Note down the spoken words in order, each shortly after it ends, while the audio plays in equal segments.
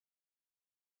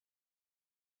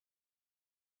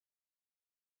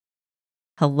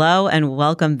Hello and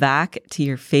welcome back to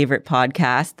your favorite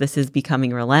podcast. This is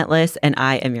Becoming Relentless, and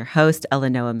I am your host,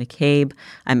 Eleanor McCabe.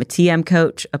 I'm a TM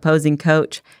coach, opposing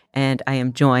coach, and I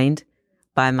am joined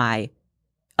by my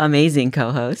amazing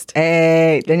co-host.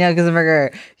 Hey, Danielle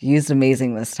Gisenberger. You used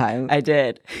amazing this time. I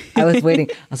did. I was waiting.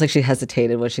 I was like, she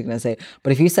hesitated. What's she going to say?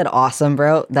 But if you said awesome,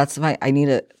 bro, that's my, I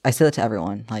say that to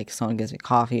everyone. Like, someone gives me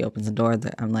coffee, opens the door,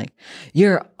 I'm like,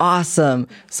 you're awesome.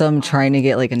 So I'm trying to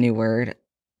get like a new word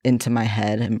into my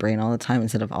head and brain all the time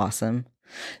instead of awesome.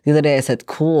 The other day I said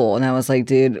cool, and I was like,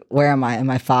 dude, where am I? Am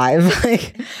I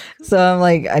 5? So I'm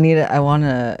like, I want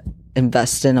to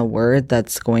invest in a word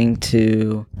that's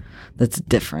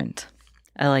different.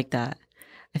 I like that.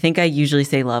 I think I usually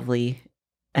say lovely,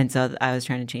 and so I was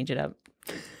trying to change it up.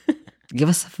 Give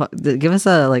us a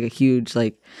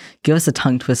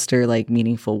tongue twister, like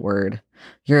meaningful word.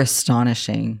 You're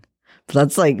astonishing. But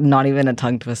that's like not even a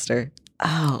tongue twister.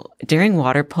 Oh, during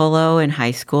water polo in high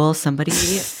school, somebody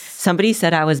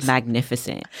said I was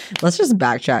magnificent. Let's just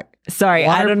backtrack. Sorry,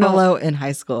 I don't know. Water polo in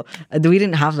high school. We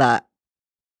didn't have that.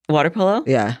 Water polo?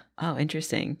 Yeah. Oh,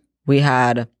 interesting. We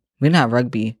didn't have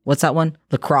rugby. What's that one?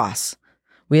 Lacrosse.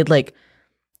 We had like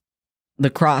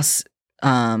lacrosse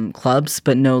clubs,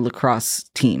 but no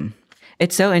lacrosse team.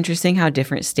 It's so interesting how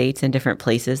different states and different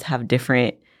places have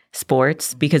different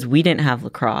sports, because we didn't have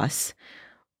lacrosse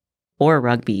or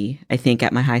rugby, I think,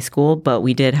 at my high school, but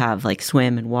we did have like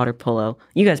swim and water polo.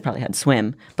 You guys probably had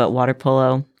swim, but water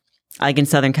polo, like in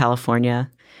Southern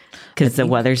California, because the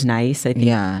weather's nice. I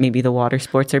think maybe the water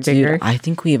sports are bigger. Dude, I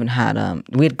think we even had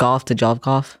we had golf. Did y'all have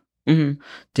golf? Mm-hmm.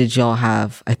 Did y'all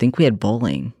have? I think we had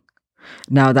bowling.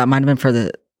 Now that might have been for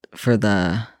the.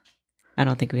 I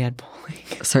don't think we had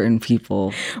bowling. Certain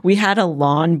people. We had a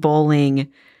lawn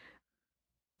bowling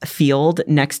field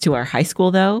next to our high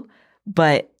school, though,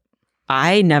 but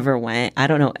I never went. I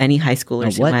don't know any high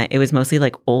schoolers who went. It was mostly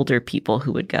like older people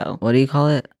who would go. What do you call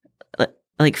it?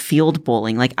 Like field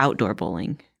bowling, like outdoor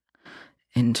bowling.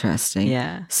 Interesting.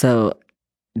 Yeah. So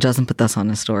Justin put this on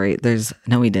his story.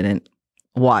 No, he didn't.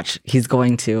 Watch. He's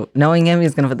going to. Knowing him,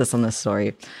 he's going to put this on this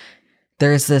story.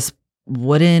 There's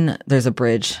a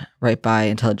bridge right by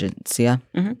Intelligentsia.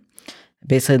 Mm-hmm.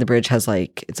 Basically, the bridge has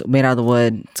it's made out of the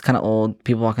wood. It's kind of old.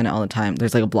 People walk on it all the time.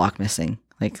 There's like a block missing.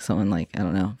 Like someone I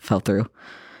don't know, fell through.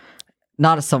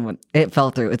 It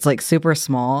fell through. It's like super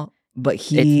small, but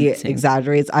he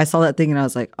exaggerates. I saw that thing and I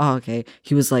was like, oh, okay.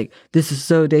 He was like, this is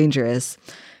so dangerous.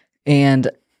 And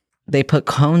they put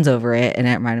cones over it, and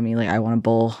it reminded me I want to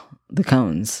bowl the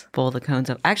cones. Bowl the cones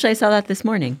up. Actually, I saw that this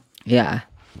morning. Yeah.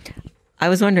 I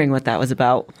was wondering what that was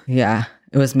about. Yeah.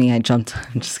 It was me. I jumped.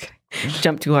 I'm just kidding.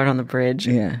 Jumped too hard on the bridge.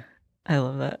 Yeah. I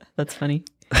love that. That's funny.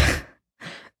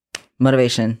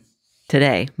 Motivation.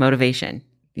 Today, motivation.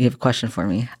 You have a question for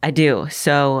me? I do.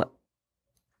 So,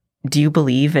 do you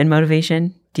believe in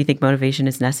motivation? Do you think motivation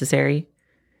is necessary?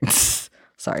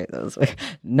 Sorry, that was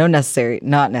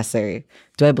not necessary.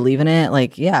 Do I believe in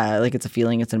it? Yeah, it's a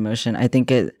feeling, it's an emotion. I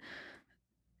think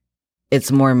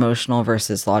it's more emotional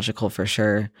versus logical for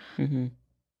sure. Mm-hmm.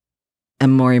 A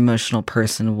more emotional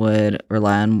person would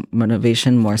rely on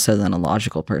motivation more so than a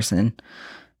logical person.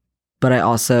 But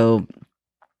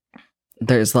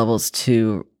there's levels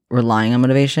to relying on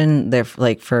motivation. They're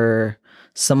for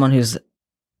someone who's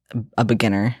a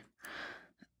beginner,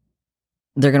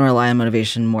 they're going to rely on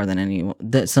motivation more than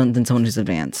someone who's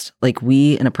advanced.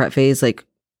 We in a prep phase,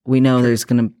 we know there's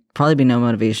going to probably be no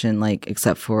motivation,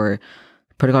 except for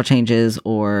protocol changes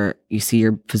or you see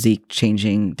your physique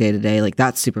changing day to day.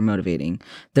 That's super motivating.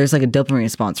 There's a dopamine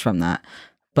response from that.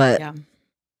 But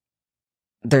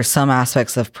there's some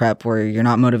aspects of prep where you're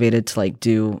not motivated to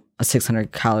do a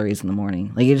 600 calories in the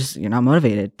morning. You're not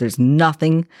motivated. There's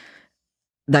nothing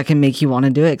that can make you want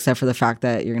to do it except for the fact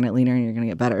that you're going to get leaner and you're going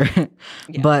to get better.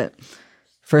 Yeah. But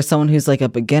for someone who's a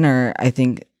beginner, I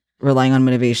think relying on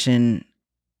motivation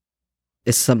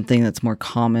is something that's more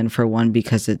common, for one,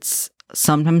 because it's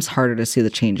sometimes harder to see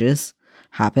the changes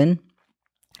happen.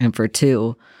 And for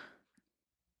two,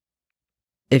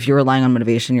 if you're relying on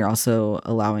motivation, you're also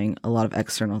allowing a lot of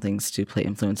external things to play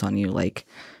influence on you, like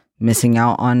missing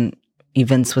out on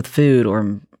events with food,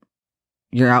 or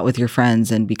you're out with your friends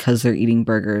and because they're eating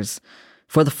burgers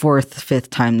for the 5th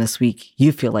time this week,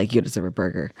 you feel like you deserve a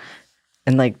burger.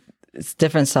 And it's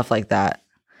different stuff like that.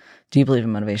 Do you believe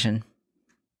in motivation?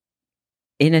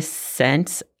 In a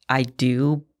sense, I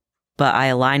do, but I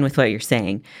align with what you're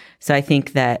saying. So I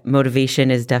think that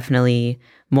motivation is definitely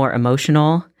more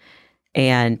emotional,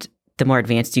 and the more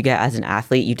advanced you get as an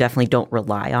athlete, you definitely don't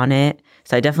rely on it.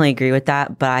 So I definitely agree with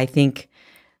that. But I think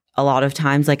a lot of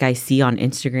times, I see on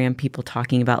Instagram, people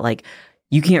talking about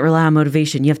you can't rely on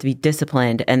motivation. You have to be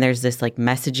disciplined. And there's this like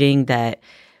messaging that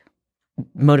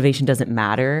motivation doesn't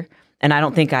matter. And I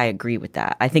don't think I agree with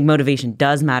that. I think motivation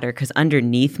does matter because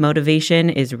underneath motivation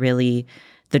is really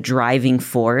the driving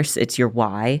force. It's your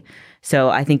why. So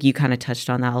I think you kind of touched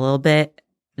on that a little bit,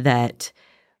 that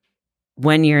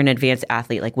when you're an advanced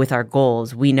athlete, like with our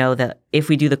goals, we know that if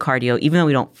we do the cardio, even though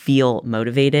we don't feel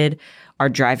motivated, our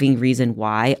driving reason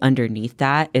why underneath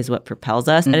that is what propels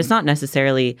us. And it's not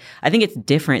necessarily, I think it's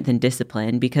different than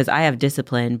discipline, because I have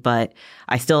discipline, but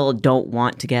I still don't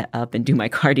want to get up and do my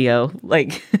cardio.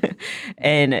 Like,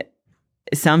 and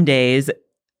some days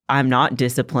I'm not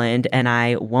disciplined and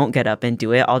I won't get up and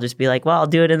do it. I'll just be like, well, I'll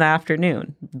do it in the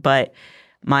afternoon. But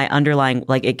my underlying,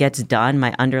 like, it gets done.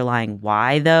 My underlying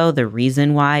why, though, the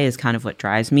reason why is kind of what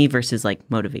drives me versus like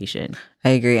motivation. I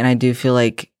agree. And I do feel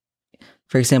like,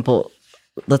 for example,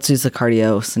 let's use the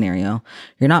cardio scenario.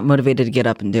 You're not motivated to get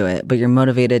up and do it, but you're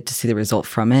motivated to see the result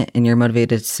from it. And you're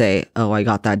motivated to say, oh, I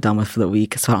got that done with for the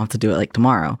week, so I don't have to do it like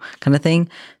tomorrow, kind of thing.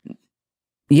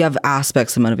 You have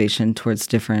aspects of motivation towards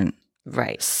different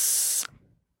lines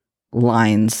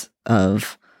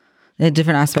of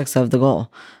different aspects of the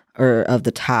goal or of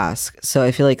the task. So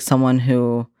I feel like someone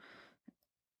who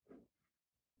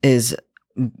is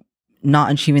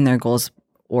not achieving their goals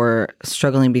or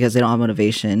struggling because they don't have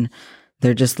motivation,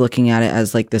 they're just looking at it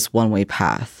as like this one-way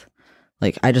path.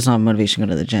 Like, I just don't have motivation to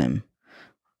go to the gym.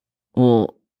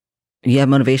 Well, you have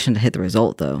motivation to hit the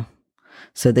result, though.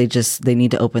 So they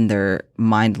need to open their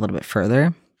mind a little bit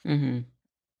further. Mm-hmm.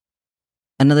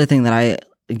 Another thing that I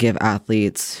give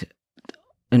athletes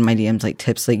in my DMs, like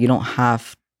tips, like you don't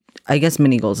have, I guess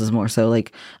mini goals is more so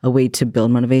like a way to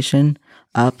build motivation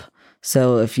up.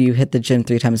 So if you hit the gym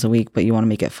 3 times a week, but you want to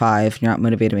make it 5, you're not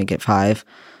motivated to make it 5,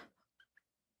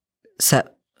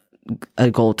 set a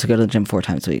goal to go to the gym 4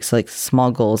 times a week. So like small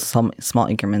goals, small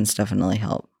increments definitely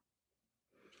help.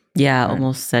 Yeah,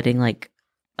 almost setting like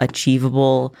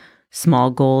achievable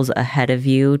small goals ahead of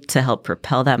you to help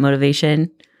propel that motivation.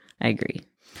 I agree.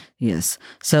 Yes.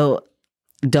 So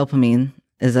dopamine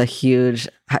is a huge...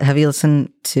 Have you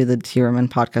listened to the Tierman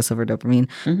podcast over dopamine?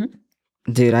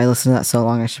 Mm-hmm. Dude, I listened to that so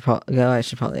long. I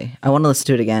want to listen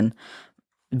to it again.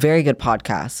 Very good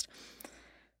podcast.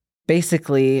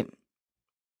 Basically,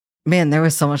 man, there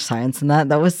was so much science in that.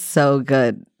 That was so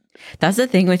good. That's the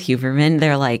thing with Huberman.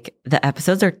 They're like, the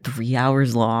episodes are 3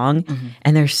 hours long, mm-hmm.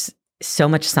 and there's so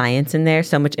much science in there,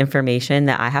 so much information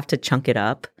that I have to chunk it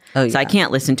up. Oh, yeah. So I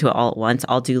can't listen to it all at once.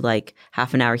 I'll do like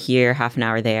half an hour here, half an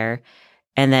hour there.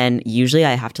 And then usually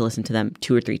I have to listen to them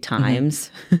 2 or 3 times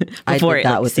mm-hmm. before it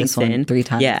like, sinks in. 3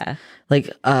 times. Yeah.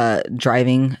 Like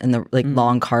driving and the like mm-hmm.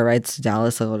 long car rides to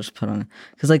Dallas, I'll just put on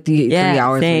because like the 3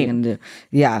 hours we're gonna do.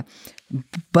 Yeah.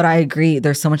 But I agree.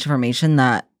 There's so much information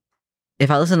that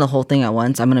if I listen to the whole thing at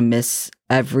once, I'm gonna miss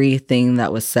everything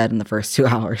that was said in the first 2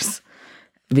 hours.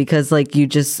 Because like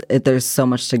there's so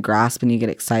much to grasp and you get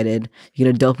excited. You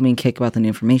get a dopamine kick about the new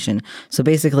information. So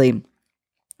basically,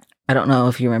 I don't know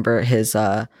if you remember his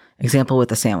example with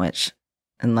the sandwich.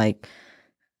 And like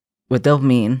with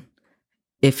dopamine,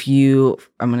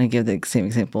 I'm going to give the same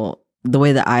example, the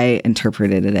way that I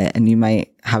interpreted it, and you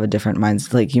might have a different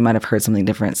mind, like you might have heard something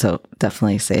different. So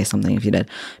definitely say something if you did.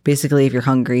 Basically, if you're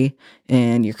hungry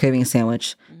and you're craving a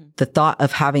sandwich, mm-hmm. the thought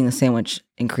of having the sandwich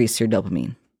increases your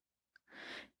dopamine.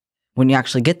 When you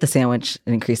actually get the sandwich,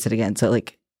 it increases it again. So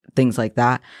like things like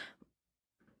that.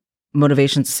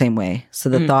 Motivation's the same way. So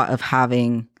the thought of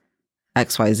having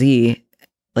XYZ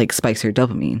like spikes your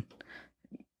dopamine.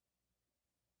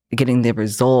 Getting the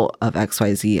result of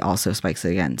XYZ also spikes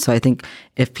it again. So I think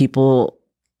if people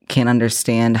can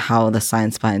understand how the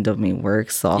science behind dopamine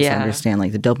works, they'll also understand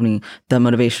like the dopamine, the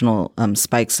motivational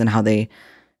spikes and how they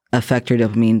affect your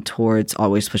dopamine towards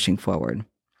always pushing forward.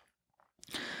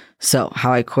 So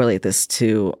how I correlate this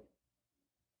to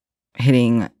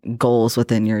hitting goals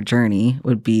within your journey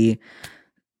would be,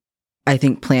 I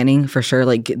think planning for sure,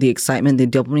 like the excitement, the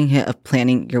dopamine hit of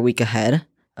planning your week ahead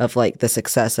of like the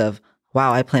success of,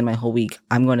 wow, I planned my whole week.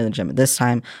 I'm going to the gym at this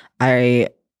time. I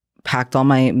packed all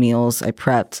my meals. I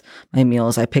prepped my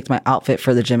meals. I picked my outfit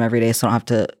for the gym every day so I don't have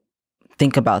to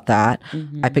think about that.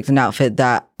 Mm-hmm. I picked an outfit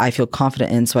that I feel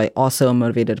confident in, so I also am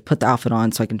motivated to put the outfit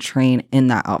on so I can train in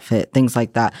that outfit, things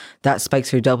like that. That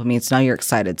spikes your dopamine. So now you're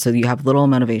excited. So you have little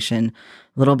motivation,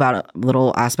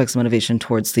 little aspects of motivation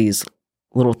towards these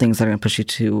little things that are going to push you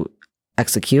to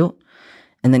execute.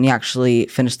 And then you actually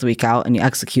finish the week out and you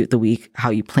execute the week how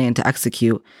you plan to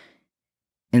execute.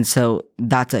 And so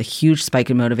that's a huge spike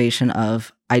in motivation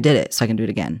of, I did it, so I can do it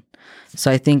again.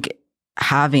 So I think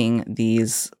having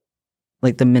these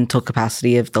like the mental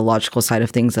capacity of the logical side of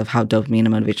things of how dopamine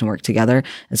and motivation work together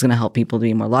is going to help people to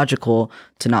be more logical,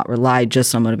 to not rely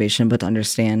just on motivation, but to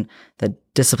understand that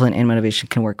discipline and motivation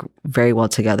can work very well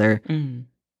together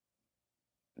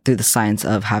through the science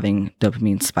of having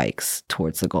dopamine spikes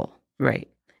towards the goal. Right.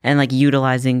 And like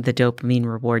utilizing the dopamine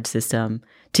reward system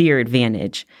to your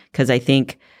advantage. Because I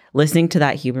think listening to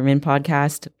that Huberman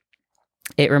podcast,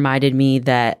 it reminded me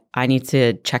that I need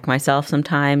to check myself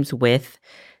sometimes with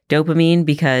dopamine,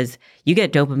 because you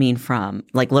get dopamine from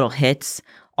like little hits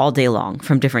all day long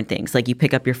from different things. Like you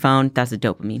pick up your phone, that's a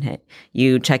dopamine hit.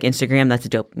 You check Instagram, that's a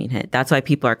dopamine hit. That's why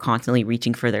people are constantly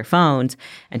reaching for their phones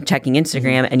and checking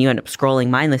Instagram, and you end up scrolling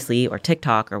mindlessly or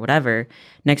TikTok or whatever.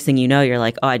 Next thing you know, you're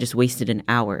like, oh, I just wasted an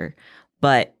hour.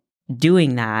 But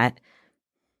doing that,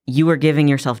 you are giving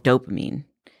yourself dopamine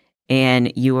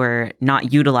and you are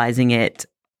not utilizing it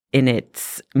in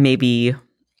its maybe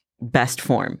best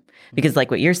form. Because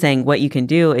like what you're saying, what you can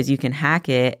do is you can hack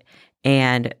it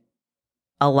and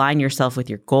align yourself with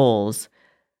your goals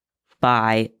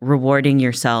by rewarding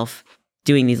yourself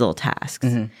doing these little tasks.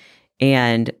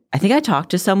 And I think I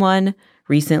talked to someone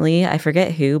recently, I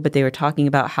forget who, but they were talking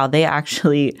about how they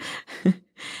actually,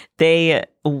 they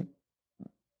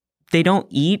don't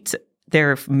eat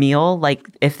their meal. Like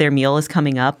if their meal is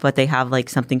coming up, but they have like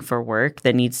something for work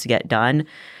that needs to get done,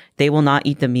 they will not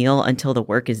eat the meal until the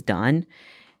work is done.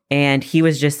 And he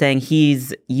was just saying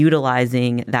he's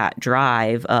utilizing that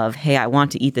drive of, hey, I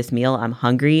want to eat this meal. I'm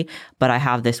hungry, but I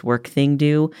have this work thing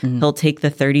due. He'll take the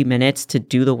 30 minutes to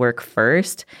do the work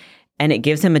first. And it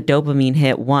gives him a dopamine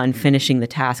hit, one, finishing the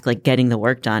task, like getting the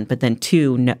work done. But then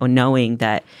two, knowing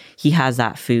that he has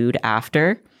that food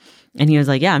after. And he was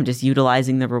like, yeah, I'm just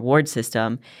utilizing the reward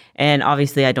system. And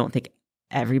obviously, I don't think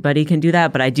everybody can do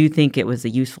that, but I do think it was a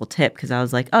useful tip, because I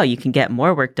was like, oh, you can get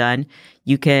more work done.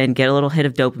 You can get a little hit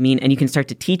of dopamine, and you can start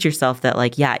to teach yourself that,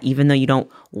 like, yeah, even though you don't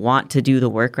want to do the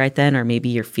work right then, or maybe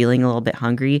you're feeling a little bit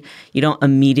hungry, you don't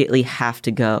immediately have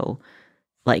to go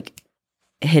like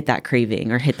hit that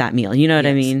craving or hit that meal. You know what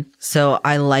I mean? So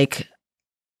I like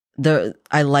that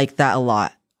a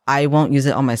lot. I won't use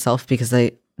it on myself because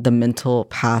the mental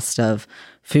past of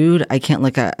food, I can't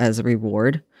look at as a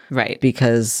reward. Right.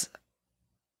 Because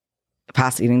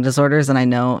past eating disorders, and I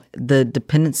know the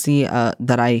dependency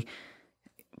that I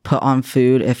put on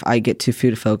food if I get too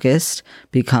food focused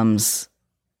becomes,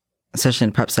 especially in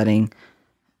a prep setting,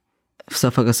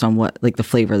 so focused on what, like the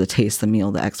flavor, the taste, the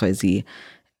meal, the XYZ.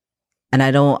 And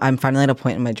I'm finally at a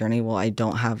point in my journey where I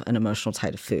don't have an emotional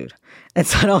tie to food. And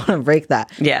so I don't want to break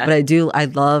that. Yeah. But I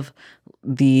love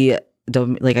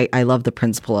I love the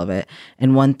principle of it.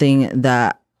 And one thing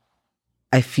that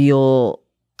I feel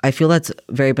that's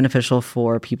very beneficial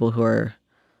for people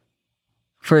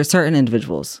for certain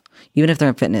individuals, even if they're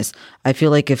in fitness. I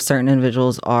feel like if certain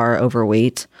individuals are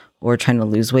overweight or trying to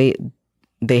lose weight,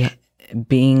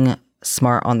 being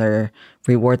smart on their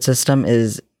reward system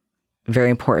is very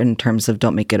important in terms of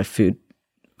don't make it a food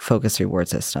focused reward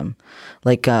system.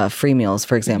 Like free meals,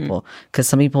 for example, because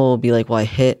some people will be like, well, I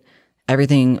hit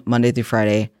everything Monday through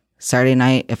Friday. Saturday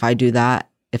night, if I do that,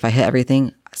 if I hit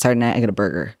everything, Saturday night I get a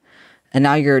burger. And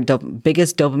now your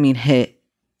biggest dopamine hit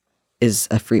is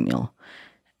a free meal.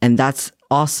 And that's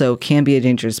also can be a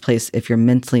dangerous place if you're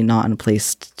mentally not in a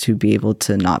place to be able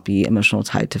to not be emotional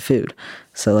tied to food.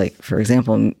 So like, for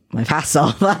example, my past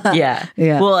self. Yeah.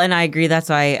 Well, and I agree. That's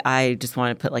why I just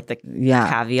want to put like the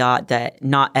caveat that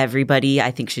not everybody,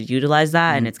 I think, should utilize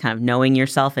that. And it's kind of knowing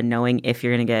yourself and knowing if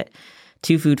you're going to get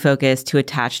too food focused, too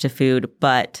attached to food.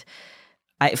 But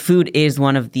food is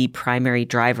one of the primary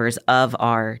drivers of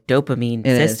our dopamine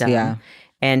system.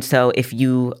 And so if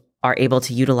you are able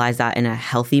to utilize that in a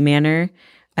healthy manner,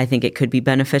 I think it could be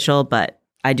beneficial. But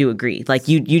I do agree. Like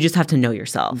you just have to know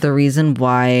yourself. The reason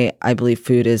why I believe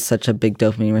food is such a big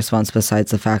dopamine response, besides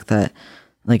the fact that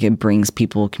like it brings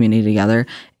people, community together,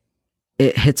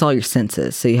 it hits all your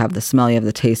senses. So you have the smell, you have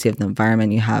the taste, you have the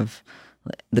environment, you have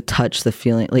the touch, the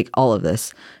feeling, like all of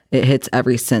this. It hits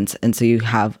every sense. And so you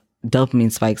have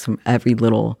dopamine spikes from every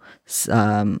little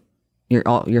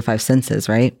your five senses,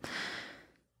 right?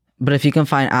 But if you can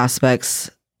find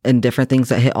aspects and different things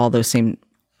that hit all those same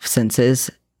senses,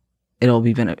 it'll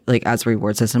be like as a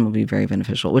reward system will be very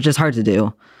beneficial, which is hard to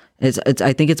do. It's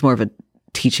I think it's more of a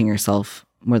teaching yourself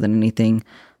more than anything.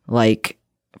 Like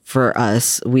for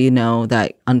us, we know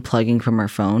that unplugging from our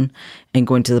phone and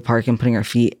going to the park and putting our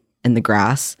feet in the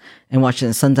grass and watching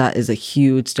the sunset is a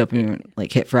huge dopamine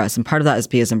like hit for us. And part of that is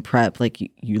because in prep, like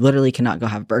you literally cannot go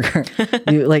have a burger.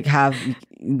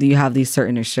 you have these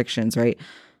certain restrictions, right?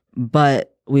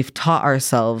 But we've taught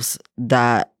ourselves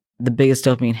that the biggest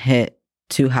dopamine hit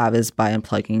to have is by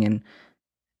unplugging and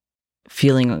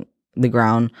feeling the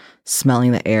ground,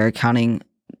 smelling the air, counting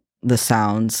the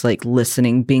sounds, like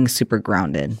listening, being super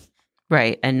grounded.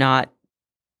 Right. And not,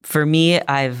 for me,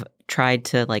 I've tried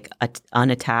to like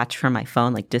unattach from my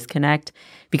phone, like disconnect,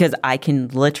 because I can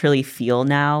literally feel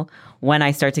now when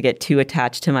I start to get too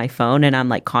attached to my phone and I'm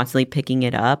like constantly picking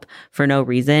it up for no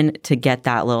reason to get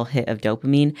that little hit of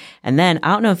dopamine. And then I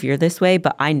don't know if you're this way,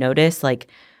 but I notice like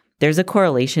there's a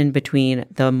correlation between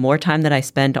the more time that I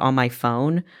spend on my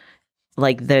phone,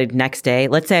 like the next day.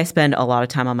 Let's say I spend a lot of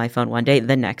time on my phone one day,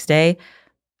 the next day,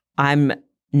 I'm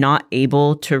not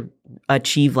able to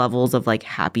achieve levels of like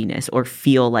happiness or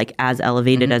feel like as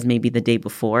elevated as maybe the day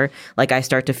before. Like I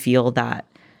start to feel that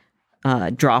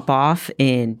drop off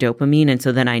in dopamine. And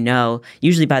so then I know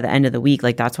usually by the end of the week,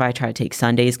 like that's why I try to take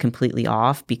Sundays completely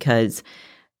off, because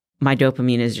my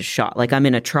dopamine is just shot. Like I'm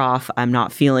in a trough. I'm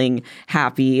not feeling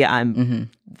happy. I'm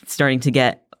starting to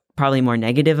get probably more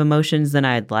negative emotions than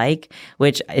I'd like,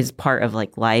 which is part of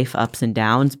like life, ups and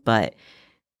downs. But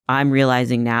I'm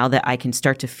realizing now that I can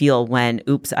start to feel when,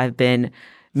 oops, I've been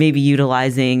maybe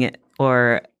utilizing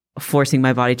or forcing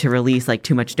my body to release like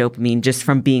too much dopamine just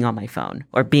from being on my phone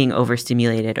or being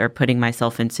overstimulated or putting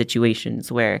myself in situations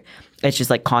where it's just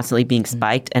like constantly being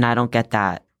spiked and I don't get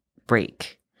that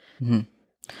break.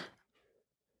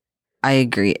 I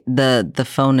agree. The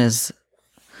phone is,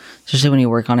 especially when you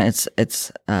work on it,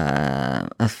 it's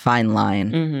a fine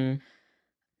line.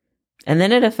 And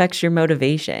then it affects your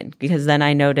motivation, because then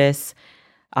I notice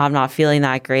I'm not feeling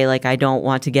that great. Like I don't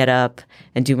want to get up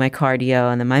and do my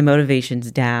cardio, and then my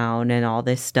motivation's down and all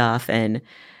this stuff. And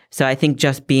so I think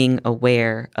just being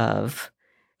aware of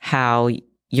how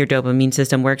your dopamine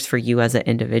system works for you as an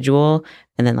individual,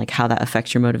 and then like how that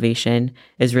affects your motivation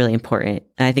is really important.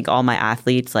 And I think all my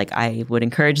athletes, like I would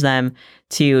encourage them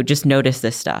to just notice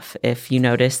this stuff. If you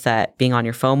notice that being on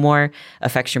your phone more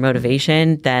affects your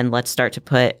motivation, then let's start to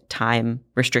put time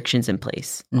restrictions in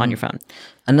place on your phone.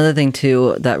 Another thing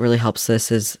too that really helps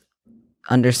this is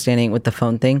understanding with the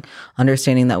phone thing,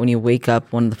 understanding that when you wake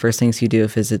up, one of the first things you do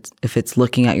if it's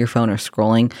looking at your phone or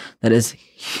scrolling, that is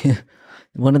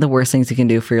one of the worst things you can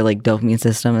do for your like dopamine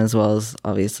system, as well as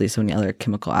obviously so many other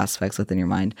chemical aspects within your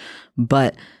mind.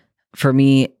 But for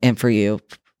me and for you,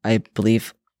 I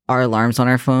believe our alarms on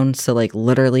our phone. So like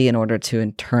literally in order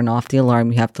to turn off the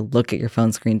alarm, you have to look at your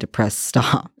phone screen to press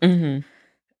stop.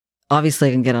 Obviously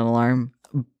I can get an alarm,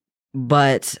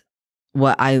 but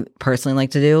what I personally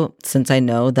like to do, since I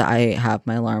know that I have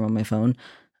my alarm on my phone,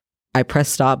 I press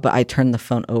stop, but I turn the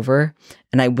phone over,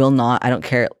 and I don't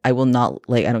care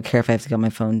if I have to get my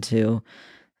phone to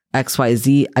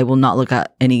XYZ, I will not look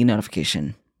at any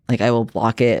notification. Like I will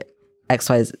block it,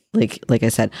 XYZ, like I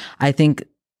said. I think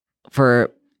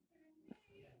for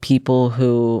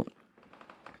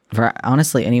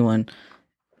honestly anyone,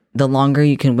 the longer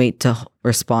you can wait to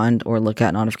respond or look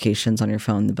at notifications on your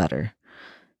phone, the better.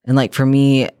 And like for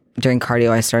me, during cardio,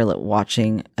 I started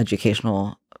watching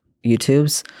educational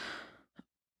YouTubes.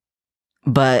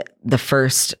 But the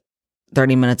first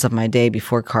 30 minutes of my day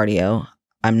before cardio,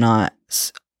 I'm not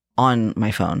on my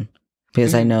phone,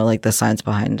 because I know like the science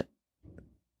behind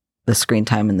the screen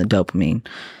time and the dopamine.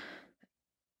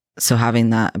 So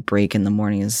having that break in the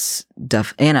morning is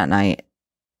and at night,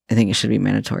 I think it should be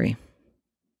mandatory.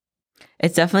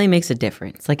 It definitely makes a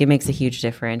difference. Like it makes a huge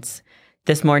difference.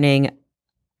 This morning,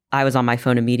 I was on my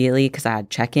phone immediately because I had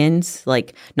check-ins,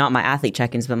 like not my athlete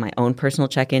check-ins, but my own personal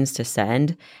check-ins to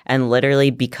send. And literally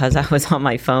because I was on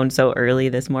my phone so early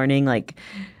this morning, like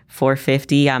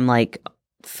 4:50, I'm like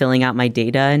filling out my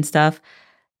data and stuff.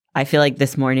 I feel like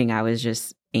this morning I was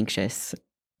just anxious.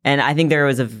 And I think there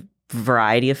was a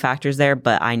variety of factors there,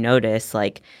 but I noticed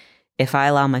like if I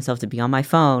allow myself to be on my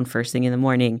phone first thing in the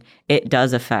morning, it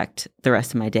does affect the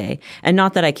rest of my day. And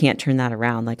not that I can't turn that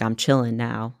around. Like I'm chilling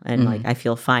now and like I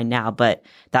feel fine now. But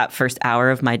that first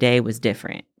hour of my day was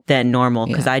different than normal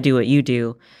because I do what you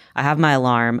do. I have my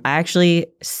alarm. I actually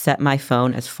set my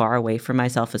phone as far away from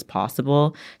myself as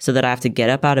possible so that I have to get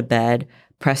up out of bed,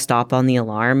 press stop on the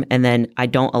alarm, and then I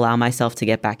don't allow myself to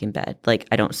get back in bed. Like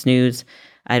I don't snooze.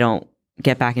 I don't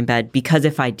get back in bed, because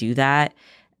if I do that,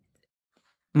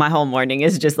 my whole morning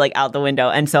is just like out the window.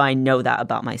 And so I know that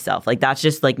about myself. Like that's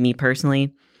just like me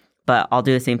personally, but I'll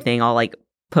do the same thing. I'll like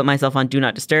put myself on do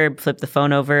not disturb, flip the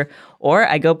phone over, or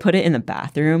I go put it in the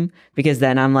bathroom because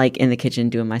then I'm like in the kitchen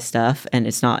doing my stuff and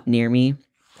it's not near me.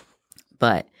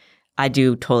 But I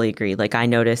do totally agree. Like I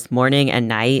notice morning and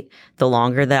night, the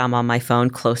longer that I'm on my phone,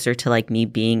 closer to like me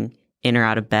being in or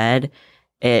out of bed,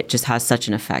 it just has such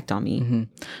an effect on me.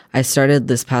 I started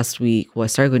this past week. Well, I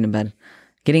started going to bed.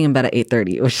 Getting in bed at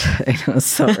 8:30, which I know is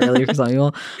so early for some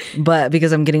people, but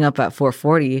because I'm getting up at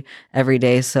 4:40 every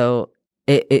day, so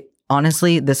It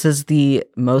honestly, this is the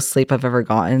most sleep I've ever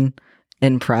gotten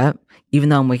in prep, even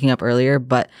though I'm waking up earlier.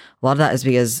 But a lot of that is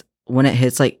because when it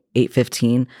hits like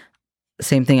 8:15,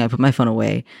 same thing, I put my phone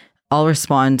away. I'll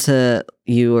respond to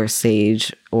you or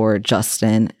Sage or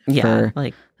Justin for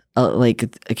like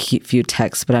a few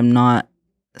texts, but I'm not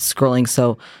scrolling.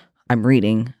 So I'm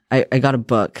reading. I got a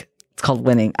book. It's called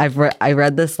Winning. I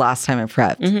read this last time I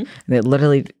prepped. And it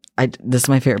literally, this is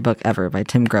my favorite book ever by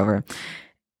Tim Grover.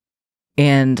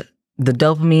 And the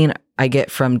dopamine I get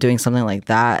from doing something like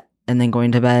that and then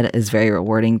going to bed is very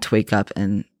rewarding to wake up,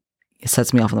 and it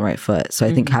sets me off on the right foot. So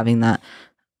I think having that,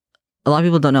 a lot of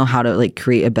people don't know how to like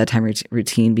create a bedtime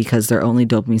routine because their only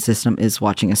dopamine system is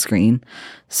watching a screen.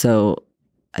 So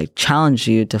I challenge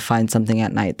you to find something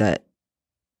at night that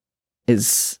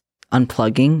is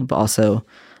unplugging, but also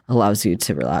allows you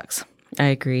to relax. I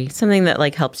agree. Something that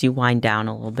like helps you wind down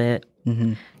a little bit.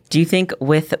 Do you think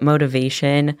with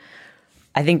motivation,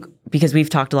 I think because we've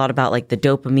talked a lot about like the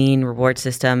dopamine reward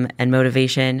system and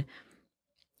motivation,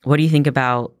 what do you think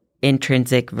about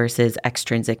intrinsic versus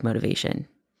extrinsic motivation?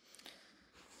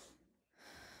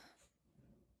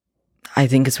 I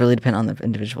think it's really dependent on the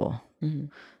individual.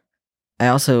 I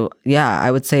also,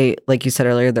 I would say, like you said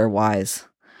earlier, their whys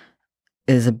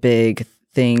is a big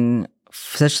thing,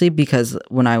 especially because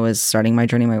when I was starting my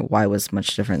journey, my why was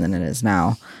much different than it is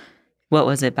now. What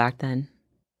was it back then?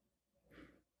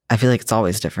 I feel like it's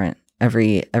always different.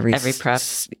 Every prep.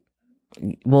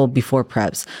 Well, before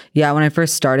preps. Yeah, when I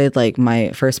first started, like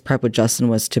my first prep with Justin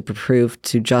was to prove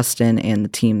to Justin and the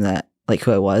team that like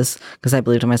who I was, because I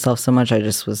believed in myself so much. I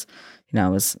just was, I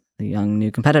was a young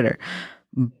new competitor.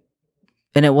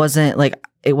 And it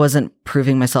wasn't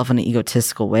proving myself in an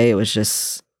egotistical way. It was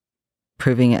just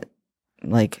proving it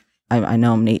like I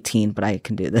know I'm 18, but I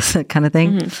can do this kind of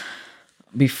thing.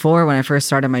 Before, when I first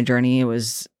started my journey, it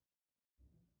was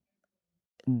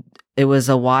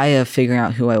a why of figuring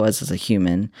out who I was as a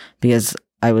human, because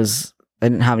I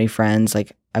didn't have any friends.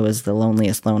 Like I was the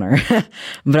loneliest loner,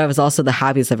 but I was also the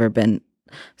happiest I've ever been.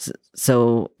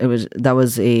 So that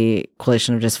was a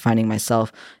collation of just finding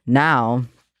myself. Now,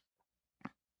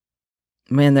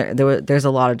 man, there's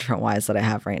a lot of different whys that I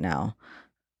have right now.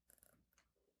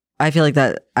 I feel like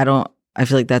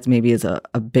that maybe is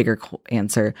a bigger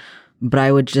answer, but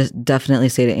I would just definitely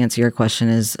say, to answer your question,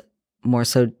 is more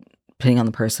so depending on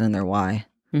the person and their why.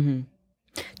 Do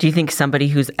you think somebody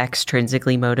who's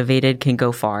extrinsically motivated can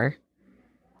go far?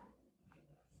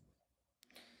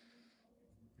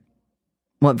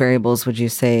 What variables would you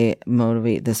say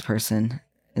motivate this person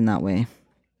in that way?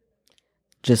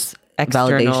 Just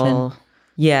validation?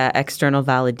 Yeah, external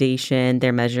validation.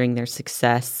 They're measuring their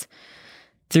success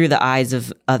through the eyes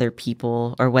of other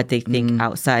people or what they think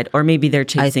outside. Or maybe they're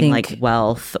chasing like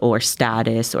wealth or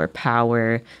status or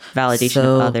power, validation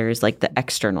of others, like the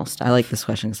external stuff. I like this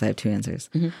question because I have two answers.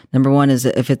 Number one is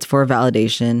if it's for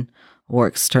validation or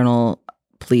external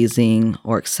pleasing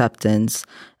or acceptance,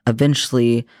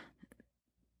 eventually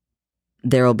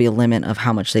there will be a limit of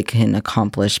how much they can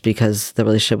accomplish because the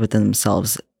relationship within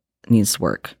themselves needs to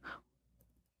work.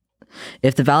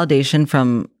 If the validation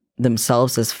from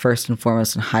themselves is first and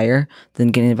foremost and higher than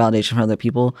getting validation from other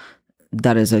people,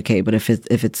 that is okay. But if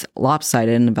it's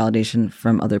lopsided and validation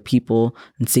from other people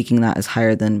and seeking that is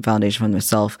higher than validation from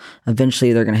themselves,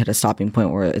 eventually they're going to hit a stopping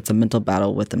point where it's a mental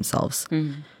battle with themselves.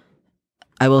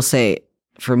 I will say,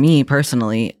 for me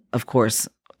personally, of course,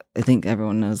 I think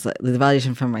everyone knows that the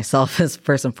validation from myself is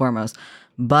first and foremost,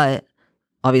 but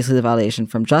obviously the validation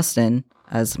from Justin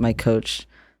as my coach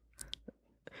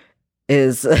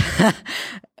is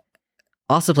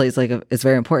also plays it's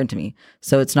very important to me.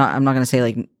 So I'm not going to say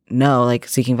like, no, like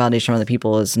seeking validation from other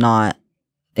people is not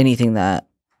anything that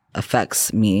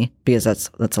affects me, because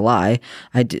that's a lie.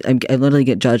 I literally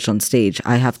get judged on stage.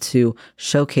 I have to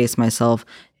showcase myself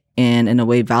and in a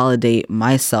way validate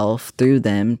myself through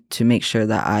them to make sure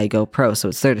that I go pro. So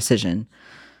it's their decision.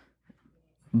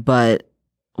 But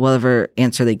whatever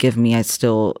answer they give me, I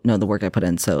still know the work I put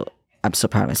in. So I'm still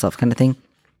proud of myself, kind of thing.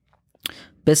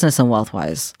 Business and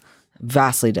wealth-wise,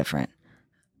 vastly different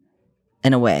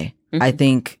in a way. I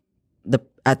think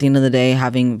at the end of the day,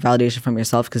 having validation from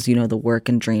yourself, because you know the work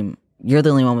and dream, you're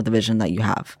the only one with the vision that you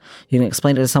have. You can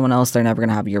explain it to someone else, they're never going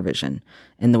to have your vision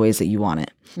in the ways that you want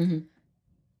it.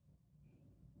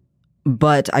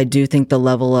 But I do think the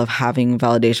level of having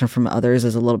validation from others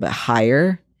is a little bit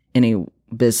higher in a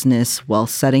business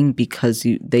wealth setting, because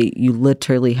you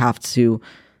literally have to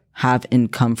have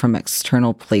income from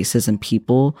external places and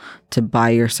people to buy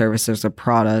your services or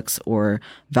products or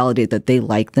validate that they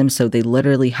like them. So they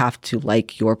literally have to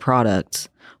like your product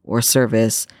or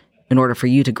service in order for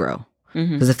you to grow.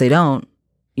 Because if they don't,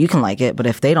 you can like it, but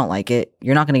if they don't like it,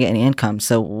 you're not going to get any income.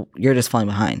 So you're just falling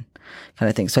behind kind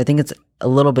of thing. So I think it's a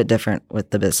little bit different with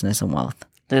the business and wealth.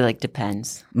 It like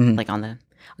depends like on the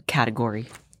category.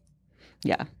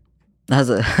 Yeah.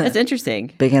 That's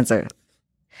interesting. Big answer.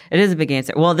 It is a big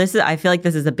answer. Well, I feel like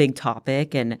this is a big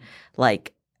topic, and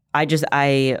like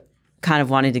I kind of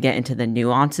wanted to get into the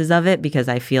nuances of it because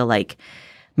I feel like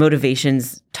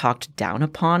motivation's talked down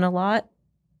upon a lot,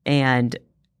 and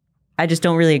I just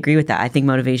don't really agree with that. I think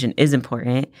motivation is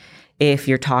important if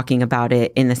you're talking about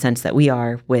it in the sense that we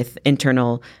are, with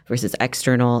internal versus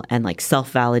external and like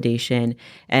self-validation.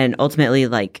 And ultimately,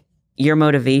 like, your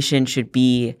motivation should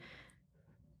be,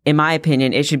 in my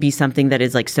opinion, it should be something that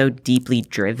is like so deeply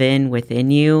driven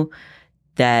within you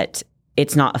that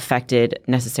it's not affected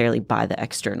necessarily by the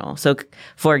external. So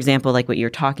for example, like what you're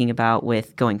talking about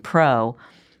with going pro,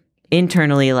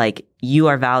 internally, like, you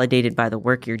are validated by the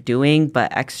work you're doing,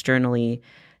 but externally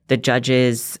the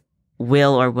judges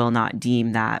will or will not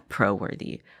deem that pro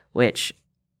worthy, which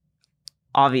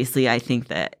obviously I think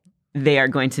that they are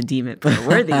going to deem it pro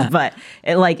worthy. But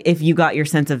like, if you got your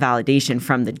sense of validation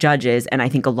from the judges, and I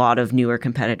think a lot of newer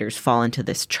competitors fall into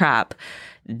this trap,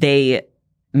 they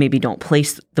maybe don't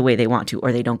place the way they want to,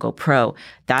 or they don't go pro,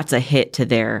 that's a hit to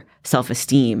their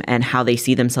self-esteem and how they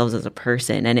see themselves as a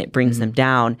person, and it brings them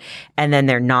down, and then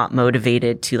they're not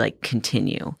motivated to like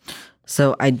continue.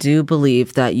 So I do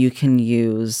believe that you can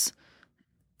use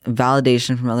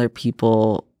validation from other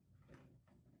people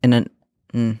in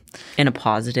a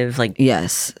positive, like,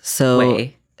 yes. So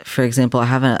way. For example, I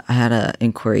had an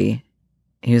inquiry.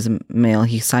 He was a male.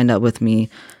 He signed up with me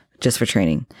just for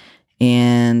training,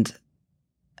 and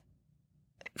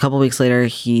a couple weeks later,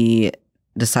 he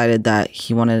decided that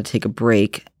he wanted to take a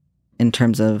break in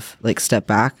terms of like step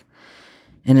back.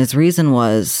 And his reason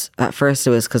was, at first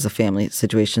it was because of family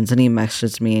situations. And he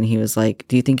messaged me and he was like,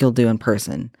 "Do you think you'll do in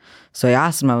person?" So I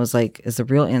asked him, I was like, the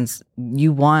real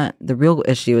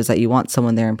issue is that you want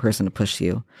someone there in person to push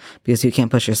you, because you can't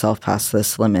push yourself past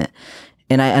this limit.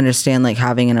 And I understand like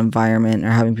having an environment or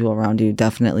having people around you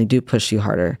definitely do push you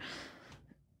harder.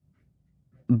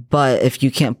 But if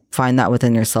you can't find that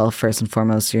within yourself, first and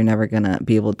foremost, you're never going to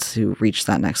be able to reach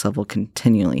that next level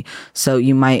continually. So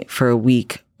you might, for a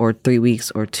week or 3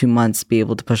 weeks or 2 months, be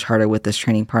able to push harder with this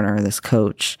training partner or this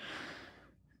coach.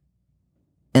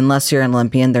 Unless you're an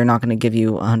Olympian, they're not going to give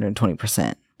you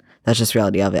 120%. That's just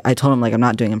reality of it. I told him, like, I'm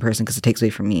not doing in person because it takes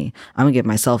away from me. I'm going to give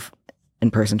myself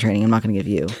in-person training. I'm not going to give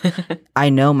you. I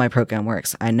know my program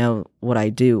works. I know what I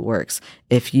do works.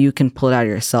 If you can pull it out of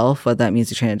yourself, whether that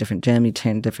means you train at a different gym, you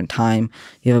train at a different time,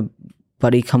 you have a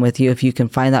buddy come with you. If you can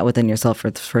find that within yourself,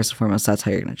 first and foremost, that's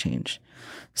how you're going to change.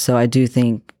 So I do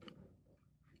think,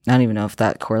 I don't even know if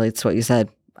that correlates to what you said.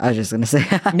 I was just going to say.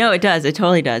 No, it does. It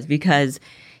totally does, because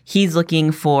he's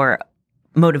looking for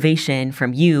motivation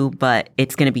from you, but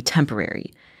it's going to be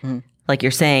temporary. Like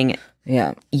you're saying,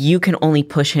 yeah, you can only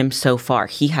push him so far.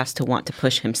 He has to want to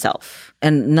push himself.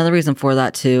 And another reason for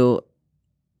that too,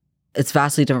 it's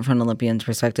vastly different from an Olympian's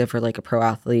perspective, or like a pro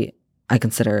athlete. I'm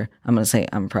going to say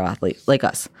I'm a pro athlete, like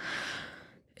us.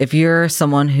 If you're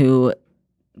someone who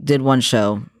did one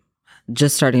show,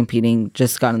 just started competing,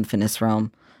 just got in the fitness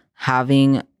realm,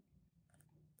 having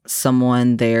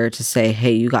someone there to say,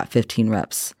 "Hey, you got 15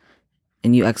 reps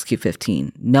and you execute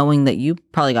 15," knowing that you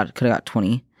probably could have got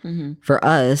 20. For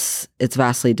us, it's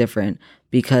vastly different,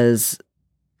 because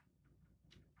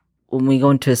when we go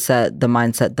into a set, the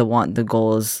mindset, the want, the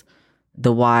goals,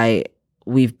 the why,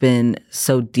 we've been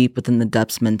so deep within the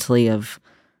depths mentally of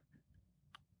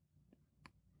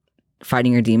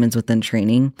fighting your demons within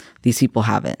training. These people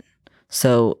haven't.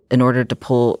 So in order to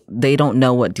pull, they don't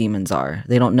know what demons are.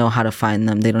 They don't know how to find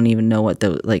them. They don't even know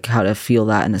how to feel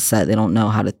that in a set. They don't know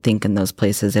how to think in those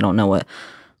places. They don't know what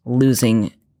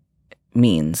losing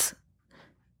means.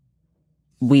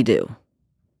 We do.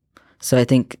 So I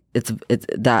think it's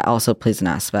that also plays an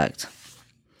aspect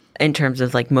In terms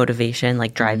of like motivation,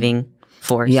 like driving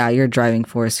force. Yeah, your driving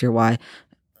force, your why.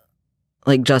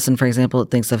 Like Justin, for example,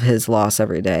 thinks of his loss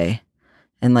every day,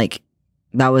 and like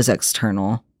that was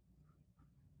external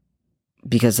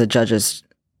because the judges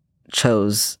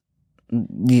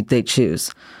they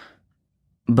choose,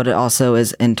 but it also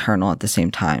is internal at the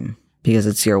same time because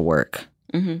it's your work.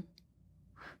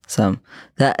 So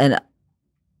that, and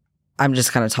I'm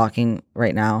just kind of talking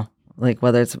right now, like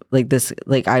whether it's like this,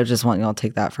 like I just want y'all to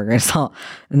take that for a grain of salt,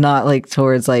 not like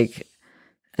towards like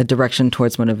a direction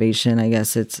towards motivation. I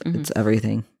guess it's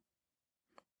everything.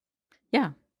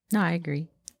 Yeah, no, I agree.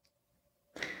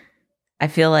 I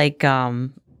feel like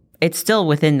it's still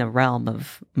within the realm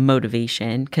of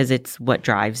motivation because it's what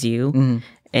drives you.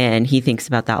 and he thinks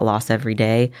about that loss every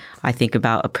day. I think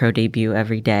about a pro debut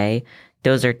every day.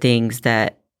 Those are things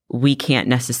that we can't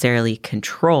necessarily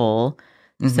control.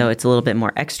 So it's a little bit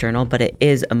more external, but it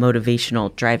is a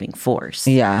motivational driving force.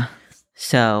 Yeah.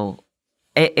 So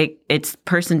it's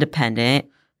person dependent.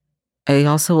 I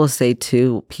also will say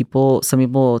too, some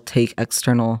people take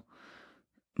external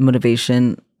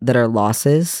motivation that are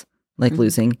losses, like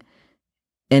losing,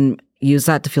 and use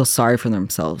that to feel sorry for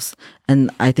themselves.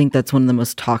 And I think that's one of the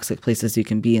most toxic places you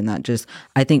can be in that.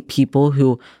 I think people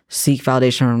who seek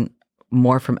validation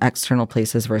more from external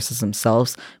places versus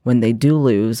themselves, when they do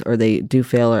lose or they do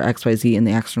fail or XYZ in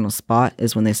the external spot,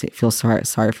 is when they feel sorry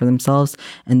for themselves.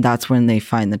 And that's when they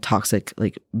find the toxic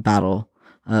like battle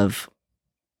of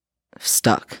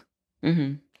stuck.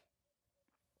 Yeah,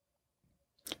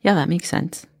 that makes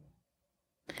sense.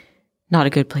 Not a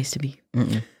good place to be.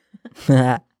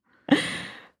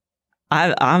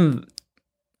 I'm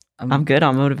good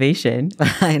on motivation.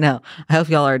 I know. I hope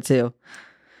y'all are too.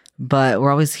 But we're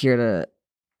always here to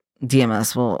DM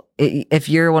us. Well, if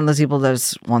you're one of those people that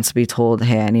just wants to be told,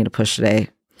 hey, I need to push today,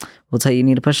 we'll tell you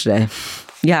need to push today.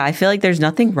 Yeah, I feel like there's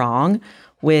nothing wrong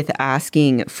with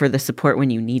asking for the support when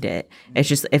you need it. It's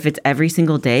just if it's every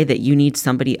single day that you need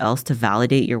somebody else to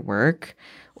validate your work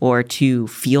or to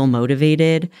feel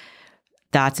motivated,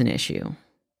 that's an issue.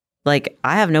 Like,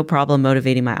 I have no problem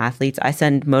motivating my athletes. I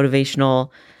send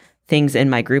motivational things in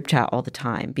my group chat all the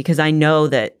time because I know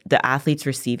that the athletes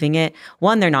receiving it,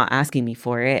 one, they're not asking me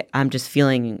for it. I'm just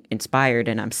feeling inspired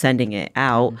and I'm sending it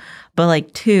out. But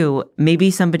like, two,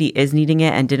 maybe somebody is needing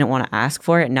it and didn't want to ask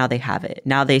for it. Now they have it.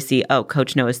 Now they see, oh,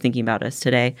 Coach Noah's thinking about us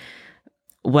today,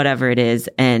 whatever it is.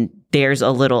 And there's a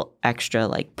little extra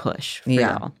like push for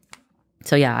y'all.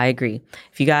 So yeah, I agree.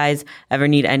 If you guys ever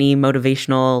need any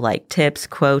motivational like tips,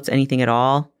 quotes, anything at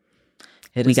all,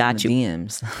 we got you.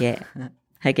 DMs. Yeah.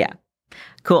 Heck yeah.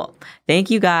 Cool. Thank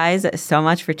you guys so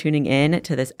much for tuning in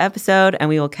to this episode, and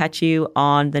we will catch you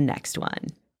on the next one.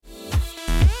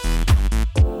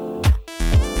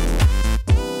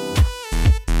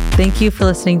 Thank you for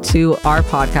listening to our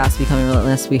podcast, Becoming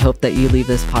Relentless. We hope that you leave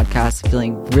this podcast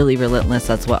feeling really relentless.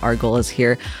 That's what our goal is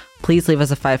here. Please leave us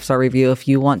a 5-star review. If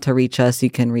you want to reach us, you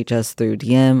can reach us through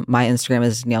DM. My Instagram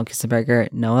is Neil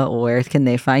Kissenberger. Noah, where can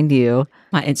they find you?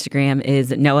 My Instagram is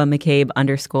Noah McCabe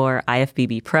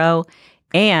 _IFBB Pro.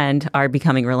 And our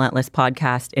Becoming Relentless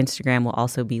podcast Instagram will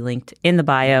also be linked in the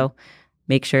bio.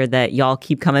 Make sure that y'all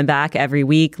keep coming back every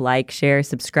week. Like, share,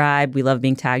 subscribe. We love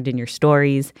being tagged in your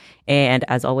stories. And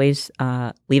as always,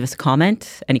 leave us a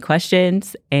comment, any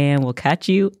questions, and we'll catch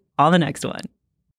you on the next one.